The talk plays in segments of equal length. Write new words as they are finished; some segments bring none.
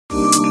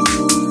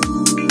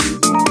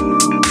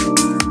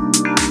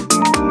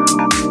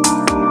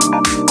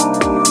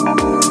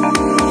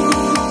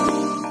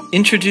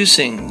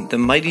Introducing the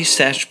Mighty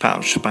Stash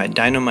Pouch by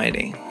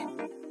DYNOMIGHTY.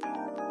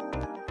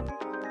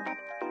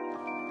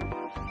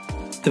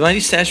 The Mighty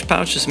Stash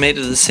Pouch is made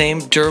of the same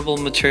durable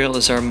material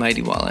as our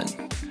Mighty Wallet.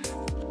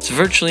 It's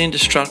virtually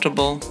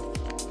indestructible,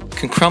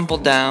 can crumple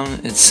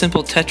down, its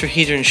simple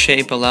tetrahedron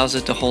shape allows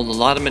it to hold a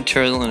lot of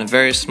material in a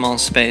very small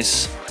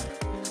space.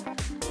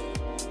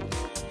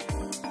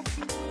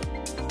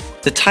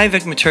 The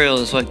Tyvek material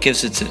is what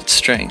gives it its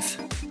strength.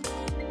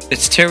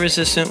 It's tear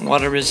resistant,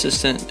 water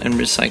resistant, and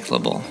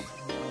recyclable.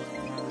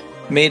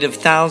 Made of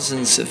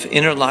thousands of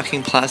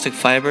interlocking plastic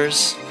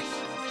fibers,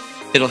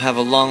 it'll have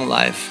a long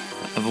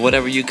life of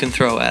whatever you can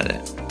throw at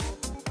it.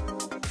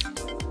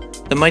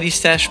 The Mighty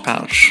Stash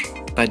Pouch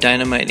by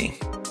DYNOMIGHTY.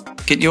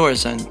 Get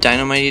yours on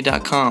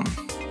dynomighty.com.